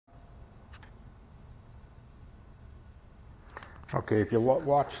Okay, if you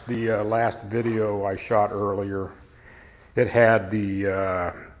watched the last video I shot earlier, it had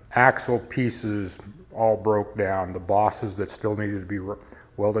the axle pieces all broke down, the bosses that still needed to be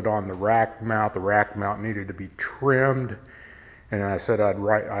welded on the rack mount needed to be trimmed, and I said I'd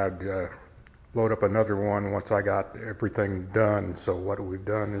load up another one once I got everything done. So what we've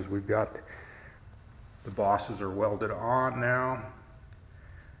done is we've got the bosses are welded on now.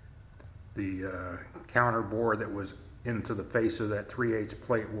 The counter bore that was into the face of that 3/8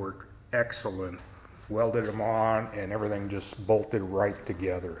 plate worked excellent. Welded them on and everything just bolted right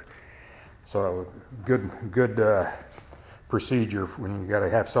together. So good procedure when you got to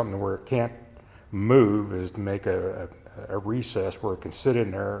have something where it can't move is to make a recess where it can sit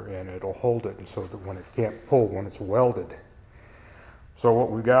in there and it'll hold it, and so that when it can't pull when it's welded. So what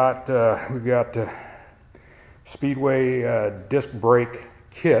we've got Speedway disc brake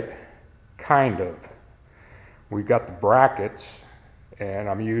kit, kind of. We've got the brackets, and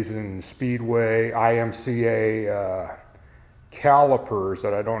I'm using Speedway IMCA calipers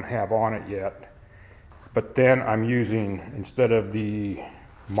that I don't have on it yet. But then I'm using, instead of the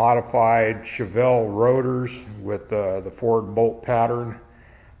modified Chevelle rotors with the Ford bolt pattern,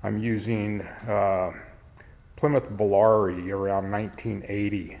 I'm using Plymouth Volare around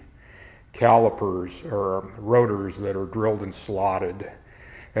 1980 calipers or rotors that are drilled and slotted.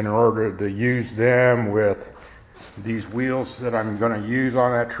 And in order to use them with these wheels that I'm going to use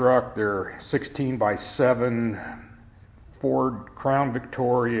on that truck, they're 16x7 Ford Crown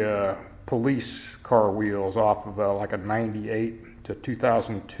Victoria police car wheels off of like a 98 to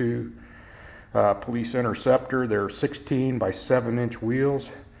 2002 Police Interceptor. They're 16x7-inch wheels.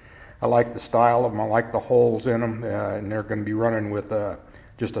 I like the style of them. I like the holes in them, and they're going to be running with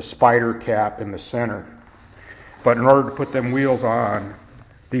just a spider cap in the center. But in order to put them wheels on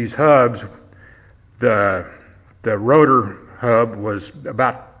these hubs, the rotor hub was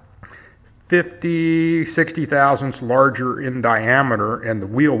about 60 thousandths larger in diameter, and the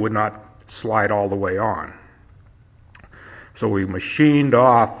wheel would not slide all the way on. So we machined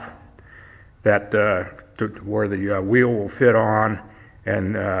off that to where the wheel will fit on,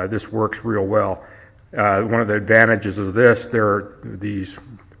 and this works real well. One of the advantages of this, these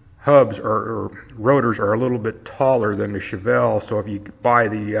hubs or rotors are a little bit taller than the Chevelle, so if you buy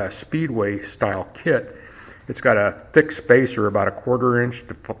the Speedway style kit, it's got a thick spacer, about a 1/4 inch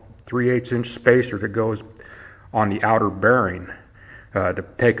to 3/8 inch spacer that goes on the outer bearing to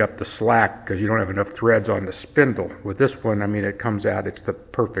take up the slack, because you don't have enough threads on the spindle. With this one, I mean, it comes out, it's the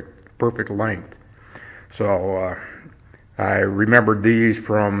perfect length. So I remembered these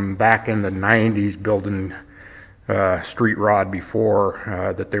from back in the 90s building street rod before,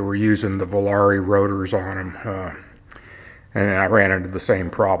 that they were using the Volare rotors on them. And I ran into the same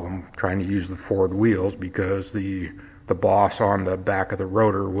problem trying to use the Ford wheels, because the boss on the back of the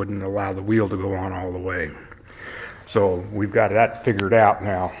rotor wouldn't allow the wheel to go on all the way. So we've got that figured out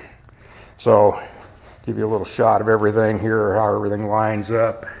now. So give you a little shot of everything here, how everything lines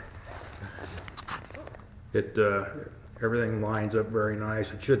up. Everything lines up very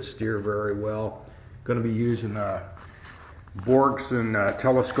nice. It should steer very well. Going to be using a Borgson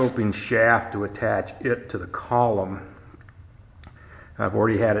telescoping shaft to attach it to the column. I've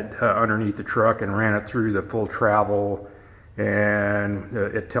already had it underneath the truck and ran it through the full travel, and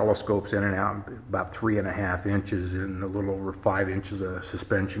it telescopes in and out about 3.5 inches in a little over 5 inches of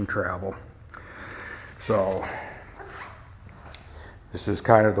suspension travel. So this is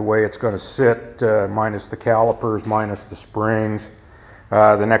kind of the way it's going to sit, minus the calipers, minus the springs.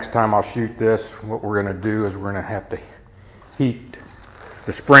 The next time I'll shoot this, what we're going to do is we're going to have to heat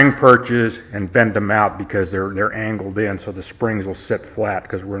the spring perches and bend them out, because they're angled in, so the springs will sit flat,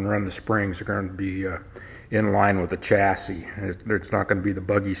 because we're going to run the springs are going to be in line with the chassis. It's not going to be the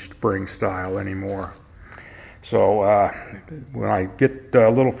buggy spring style anymore. So when I get a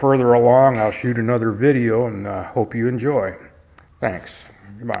little further along, I'll shoot another video, and hope you enjoy. Thanks.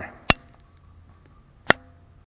 Goodbye.